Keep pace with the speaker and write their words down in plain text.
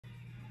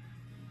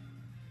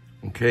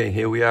Okay,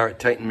 here we are at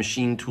Titan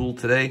Machine Tool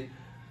today.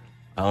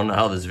 I don't know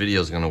how this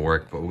video is going to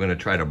work, but we're going to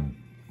try to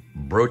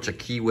broach a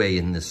keyway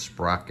in this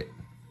sprocket.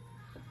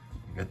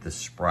 I got this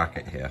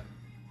sprocket here.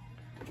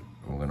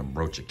 We're going to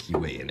broach a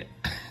keyway in it.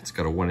 It's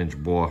got a 1-inch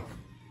bore.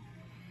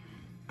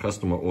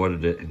 Customer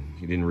ordered it and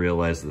he didn't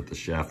realize that the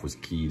shaft was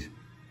keyed.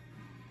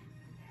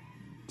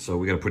 So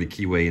we got to put a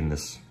keyway in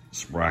this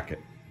sprocket.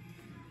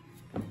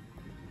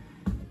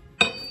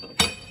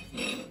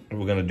 And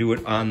we're going to do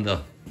it on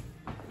the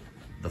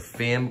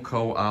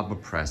Famco Arbor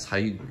press. How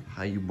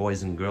you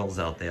boys and girls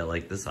out there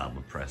like this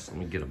Arbor press? Let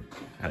me get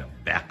kind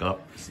of back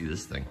up. See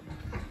this thing?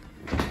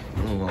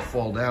 I'm gonna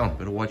fall down.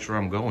 Better watch where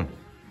I'm going.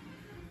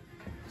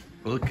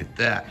 Look at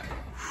that.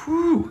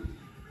 Whew.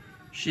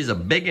 She's a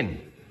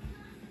biggin.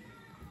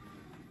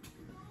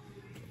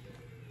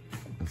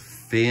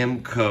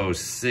 Famco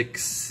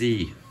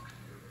 6C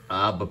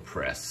Arbor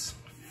press.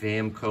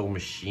 Famco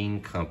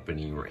Machine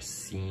Company,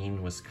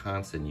 Racine,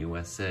 Wisconsin,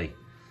 USA.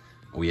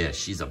 Oh yeah,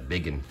 she's a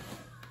biggin.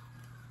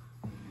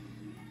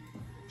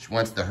 She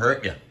wants to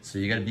hurt you, so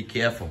you gotta be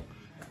careful.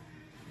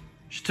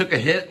 She took a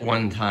hit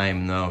one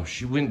time though.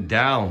 She went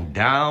down.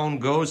 Down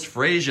goes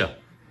Frazier.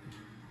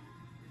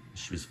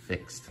 She was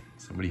fixed.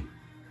 Somebody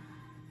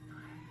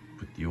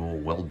put the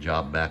old weld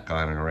job back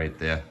on her right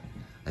there.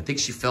 I think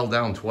she fell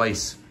down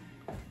twice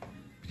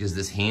because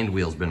this hand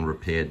wheel's been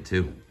repaired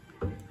too.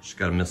 She's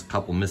got a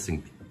couple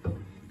missing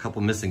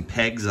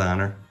pegs on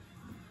her.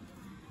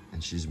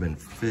 And she's been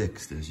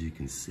fixed, as you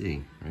can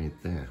see right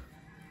there.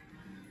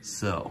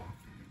 So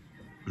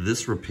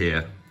this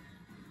repair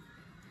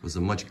was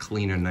a much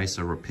cleaner,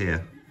 nicer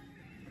repair.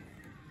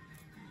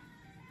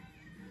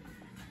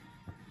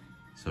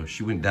 So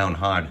she went down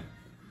hard.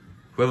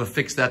 Whoever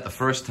fixed that the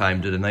first time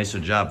did a nicer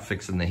job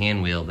fixing the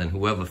hand wheel than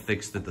whoever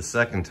fixed it the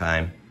second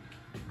time.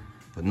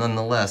 But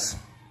nonetheless,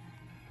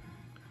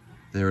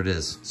 there it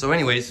is. So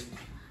anyways,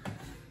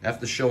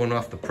 after showing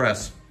off the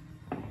press,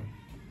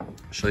 I'll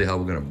show you how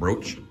we're gonna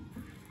broach.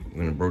 I'm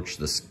gonna broach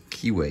this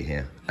keyway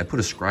here. I put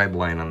a scribe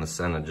line on the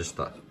center just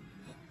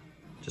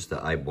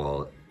to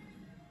eyeball it.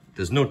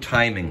 There's no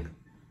timing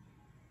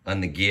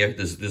on the gear.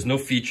 There's no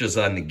features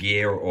on the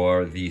gear,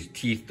 or the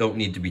teeth don't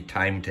need to be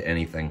timed to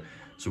anything.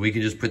 So we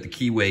can just put the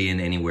keyway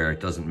in anywhere. It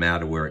doesn't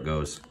matter where it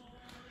goes.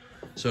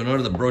 So in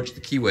order to broach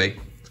the keyway,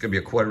 it's gonna be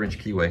a 1/4-inch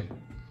keyway.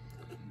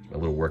 My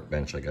little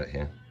workbench I got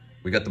here.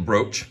 We got the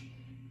broach.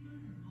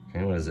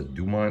 Okay, what is it,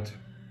 duMont?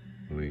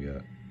 What do we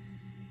got?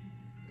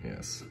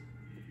 Yes.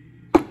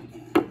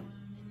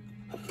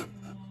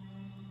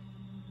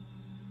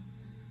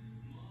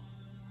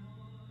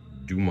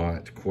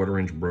 duMont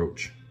 1/4-inch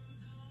broach.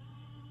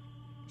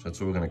 So that's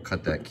what we're gonna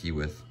cut that key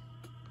with.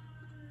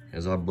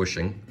 Here's our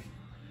bushing.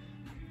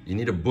 You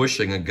need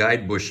a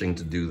guide bushing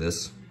to do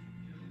this.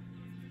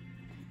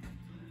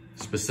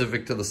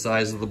 Specific to the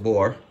size of the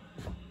bore.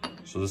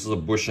 So this is a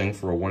bushing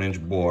for a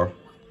 1-inch bore.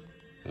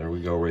 There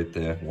we go right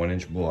there,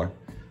 1-inch bore.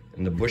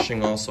 And the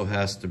bushing also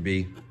has to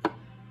be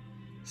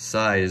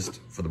sized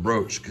for the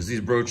broach, because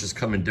these broaches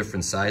come in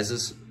different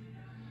sizes.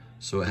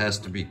 So it has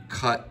to be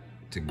cut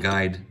to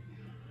guide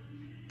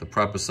the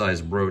proper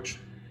size broach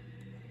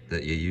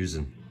that you're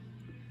using.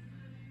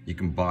 You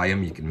can buy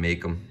them, you can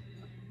make them,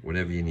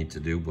 whatever you need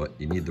to do, but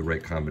you need the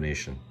right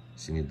combination.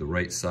 So you need the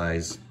right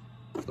size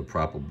for the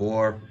proper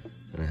bore,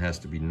 and it has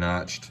to be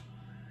notched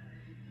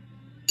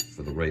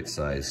for the right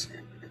size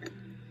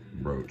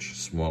broach.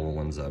 Smaller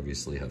ones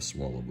obviously have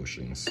smaller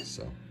bushings.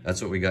 So that's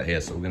what we got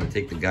here. So we're gonna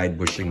take the guide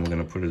bushing, we're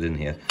gonna put it in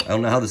here. I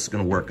don't know how this is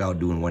gonna work out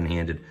doing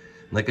one-handed.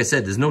 Like I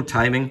said, there's no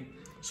timing,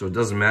 so it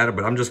doesn't matter,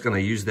 but I'm just gonna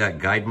use that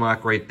guide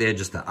mark right there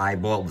just to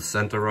eyeball the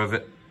center of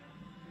it.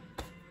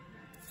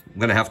 I'm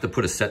gonna have to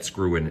put a set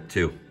screw in it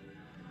too.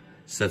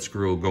 Set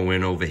screw will go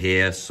in over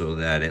here so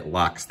that it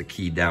locks the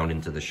key down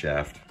into the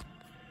shaft.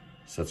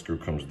 Set screw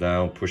comes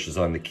down, pushes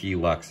on the key,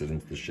 locks it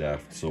into the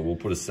shaft. So we'll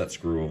put a set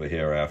screw over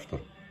here after.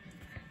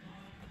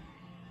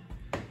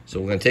 So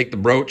we're gonna take the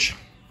broach.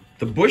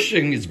 The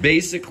bushing is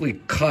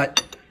basically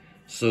cut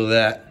so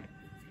that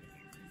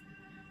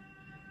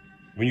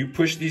when you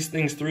push these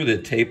things through,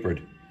 they're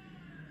tapered.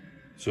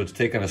 So it's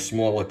taking a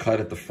smaller cut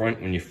at the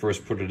front when you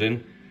first put it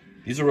in.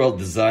 These are all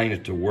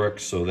designed to work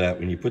so that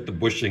when you put the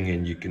bushing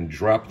in, you can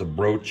drop the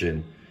broach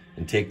in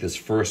and take this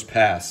first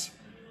pass.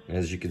 And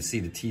as you can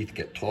see, the teeth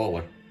get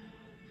taller.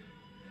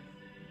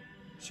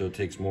 So it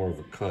takes more of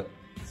a cut.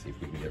 Let's see if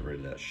we can get rid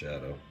of that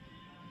shadow.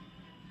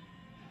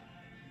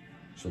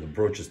 So the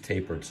broach is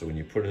tapered, so when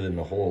you put it in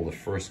the hole, the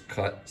first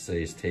cut,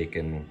 say, is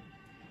taken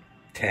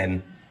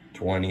 10,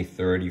 20,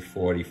 30,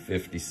 40,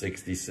 50,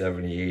 60,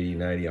 70, 80,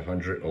 90,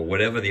 100, or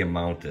whatever the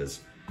amount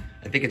is.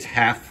 I think it's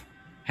half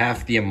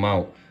the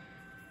amount.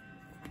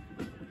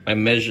 I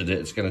measured it.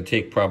 It's going to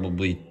take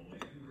probably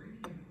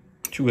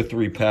 2 or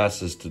 3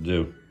 passes to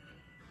do.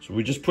 So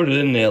we just put it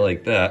in there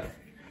like that.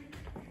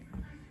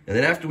 And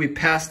then after we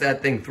pass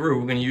that thing through,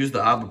 we're going to use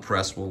the Arbor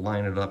press. We'll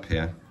line it up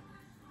here,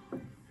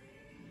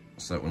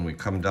 so that when we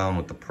come down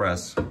with the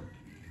press,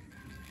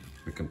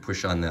 we can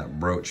push on that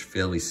broach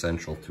fairly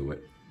central to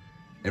it.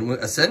 And we're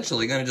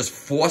essentially gonna just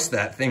force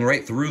that thing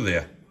right through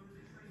there.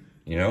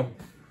 you know?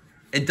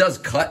 It does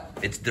cut.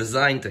 It's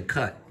designed to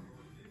cut.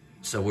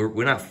 So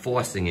we're not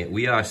forcing it.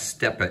 We are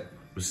step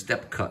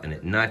cutting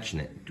it, notching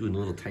it, doing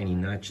little tiny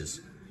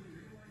notches.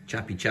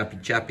 Choppy, choppy,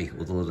 choppy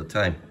with a little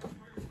time.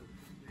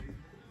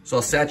 So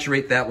I'll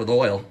saturate that with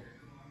oil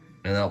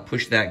and I'll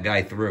push that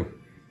guy through.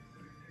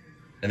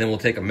 And then we'll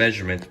take a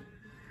measurement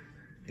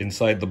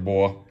inside the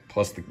bore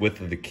plus the width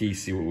of the key,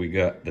 see what we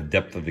got, the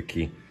depth of the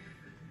key.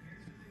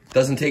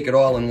 Doesn't take it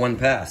all in one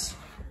pass.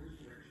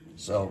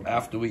 So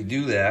after we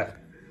do that,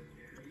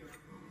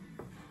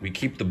 we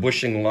keep the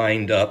bushing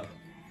lined up.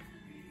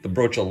 The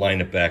broach will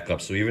line it back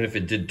up. So even if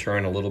it did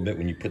turn a little bit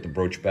when you put the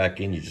broach back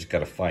in, you just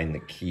gotta find the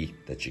key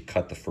that you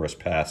cut the first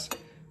pass.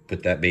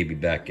 Put that baby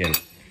back in.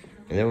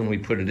 And then when we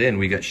put it in,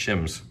 we got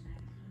shims.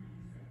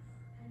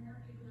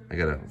 I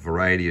got a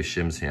variety of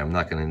shims here. I'm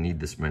not gonna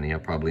need this many. I'll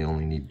probably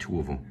only need 2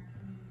 of them.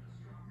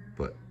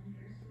 But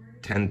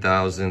 10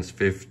 thousandths,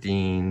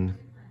 15,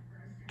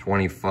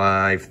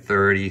 25,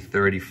 30,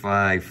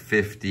 35,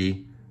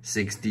 50,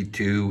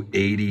 62,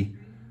 80.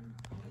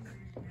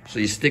 So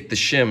you stick the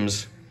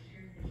shims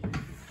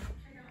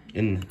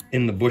in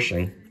the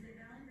bushing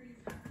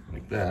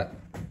like that.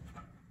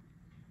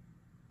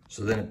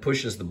 So then it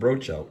pushes the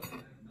broach out.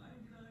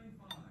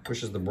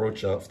 Pushes the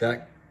broach out. If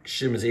that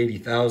shim is 80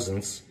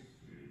 thousandths,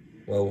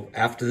 well,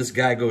 after this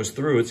guy goes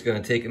through, it's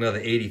going to take another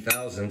 80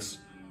 thousandths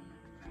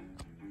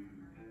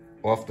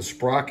off the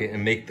sprocket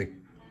and make the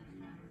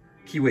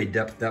keyway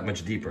depth that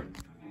much deeper.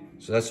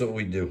 So that's what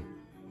we do.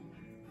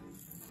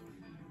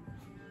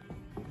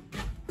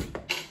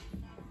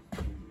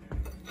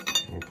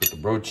 We'll put the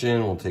broach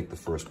in, we'll take the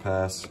first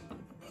pass,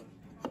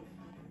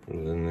 put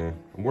it in there.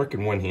 I'm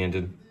working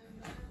one-handed,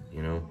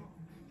 you know,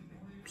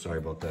 sorry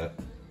about that.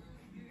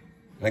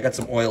 And I got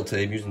some oil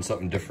today, I'm using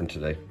something different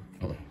today.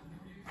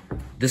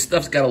 This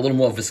stuff's got a little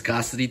more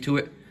viscosity to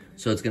it,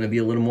 so it's gonna be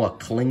a little more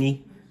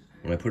clingy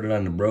when I put it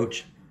on the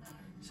broach.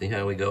 See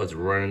how we go, it's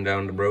running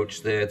down the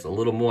broach there. It's a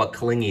little more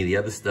clingy. The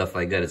other stuff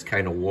I got is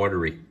kind of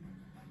watery.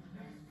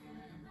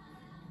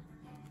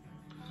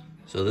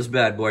 So this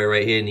bad boy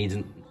right here needs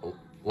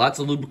lots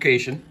of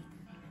lubrication.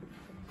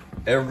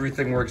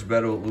 Everything works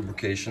better with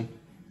lubrication.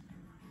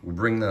 We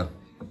bring the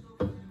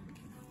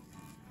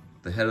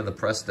head of the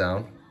press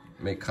down,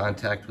 make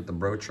contact with the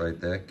broach right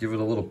there, give it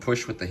a little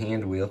push with the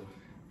hand wheel,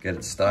 get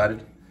it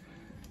started.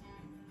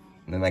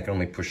 And then I can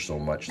only push so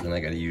much. Then I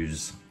gotta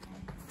use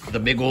the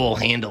big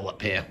old handle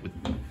up here.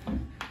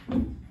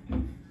 I'm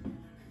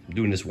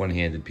doing this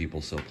one-handed,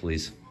 people, so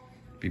please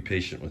be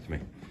patient with me.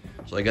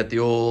 So I got the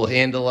old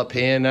handle up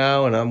here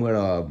now, and I'm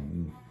gonna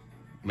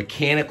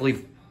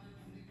mechanically,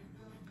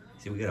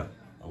 see, we got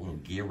a little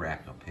gear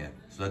rack up here.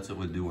 So that's what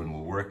we're doing.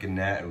 We're working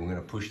that, and we're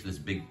gonna push this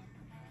big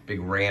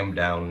ram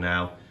down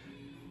now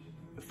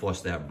and force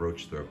that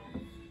broach through.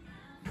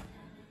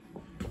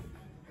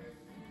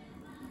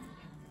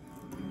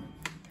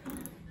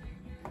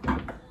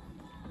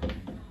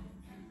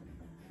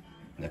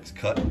 Next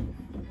cut. I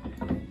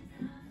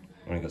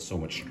only got so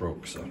much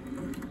stroke, so.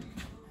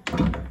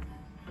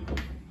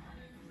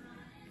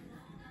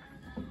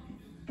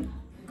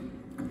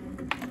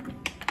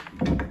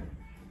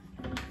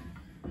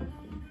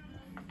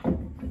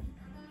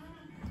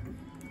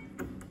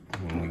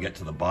 When we get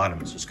to the bottom,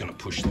 it's just gonna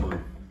push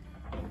through.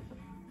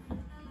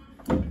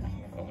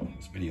 Oh,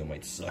 this video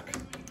might suck.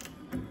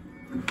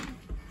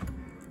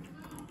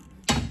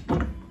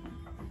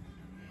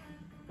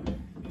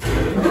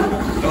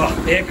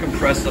 Oh, air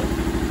compressor.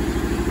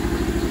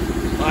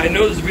 I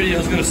know this video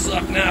is gonna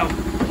suck now.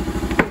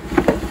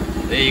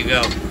 There you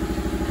go.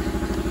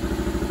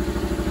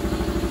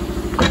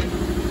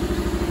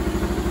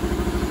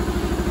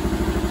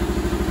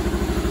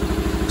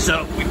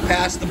 So we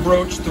passed the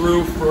broach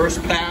through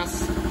first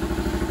pass.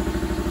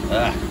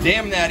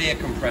 Damn that air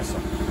compressor.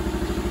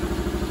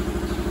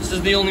 This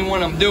is the only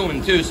one I'm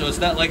doing too, so it's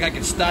not like I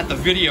can start the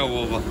video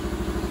over.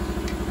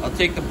 I'll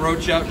take the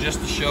broach out just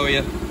to show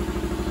you.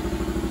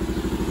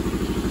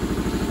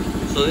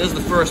 So there's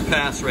the first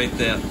pass right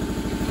there.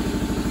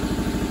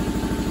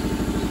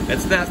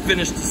 It's not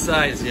finished to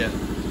size yet.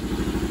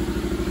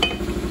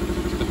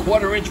 The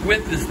 1/4 inch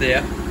width is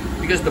there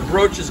because the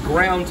broach is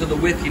ground to the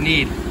width you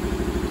need.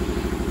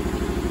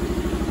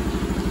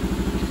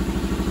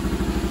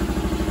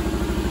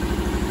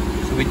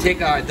 So we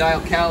take our dial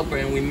caliper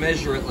and we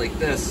measure it like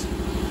this,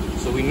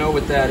 so we know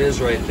what that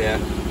is right there.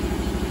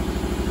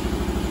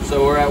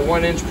 So we're at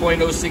 1 inch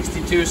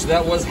 .062, so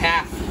that was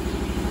half.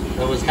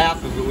 That was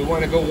half of it. We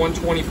want to go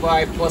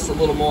 125 plus a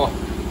little more.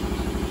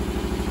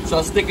 So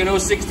I'll stick an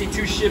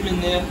 062 shim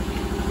in there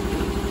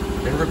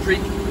and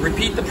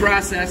repeat the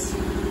process.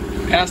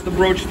 Pass the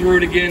broach through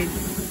it again.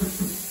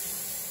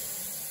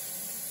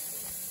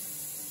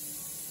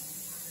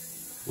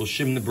 We'll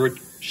shim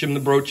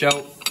the broach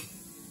out.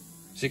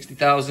 60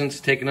 thousandths,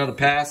 take another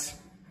pass,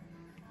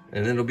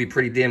 and then it'll be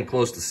pretty damn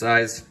close to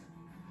size.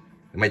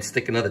 I might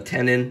stick another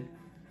 10 in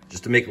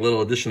just to make a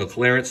little additional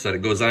clearance so that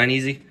it goes on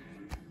easy.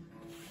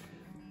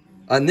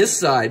 On this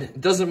side,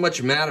 it doesn't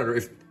much matter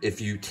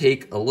if you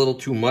take a little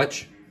too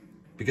much,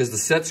 because the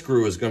set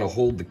screw is going to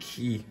hold the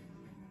key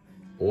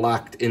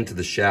locked into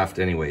the shaft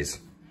anyways.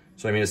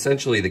 So I mean,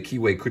 essentially the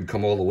keyway could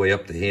come all the way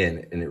up to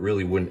here and it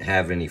really wouldn't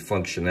have any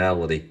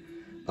functionality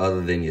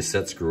other than your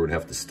set screw would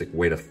have to stick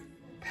way the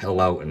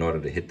hell out in order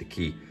to hit the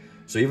key.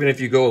 So even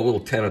if you go a little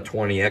 10 or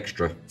 20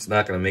 extra, it's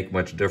not going to make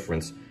much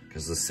difference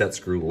because the set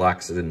screw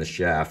locks it in the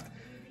shaft.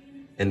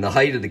 And the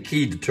height of the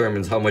key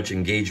determines how much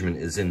engagement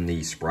is in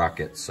the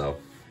sprocket. So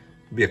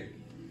it'll be a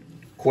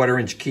 1/4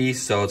 inch key,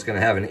 so it's going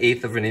to have an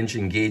 1/8 of an inch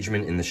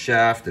engagement in the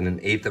shaft and an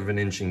 1/8 of an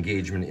inch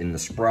engagement in the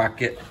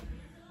sprocket.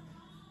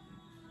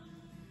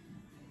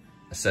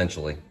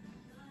 Essentially.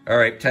 All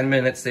right, 10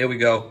 minutes, there we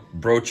go.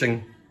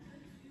 Broaching.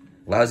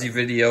 Lousy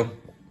video,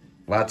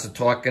 lots of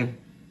talking,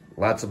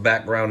 lots of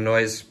background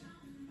noise.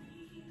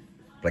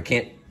 But I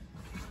can't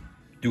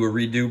do a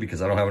redo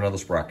because I don't have another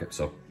sprocket.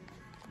 So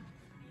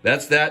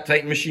that's that.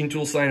 Titan Machine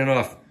Tool signing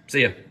off.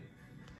 See ya.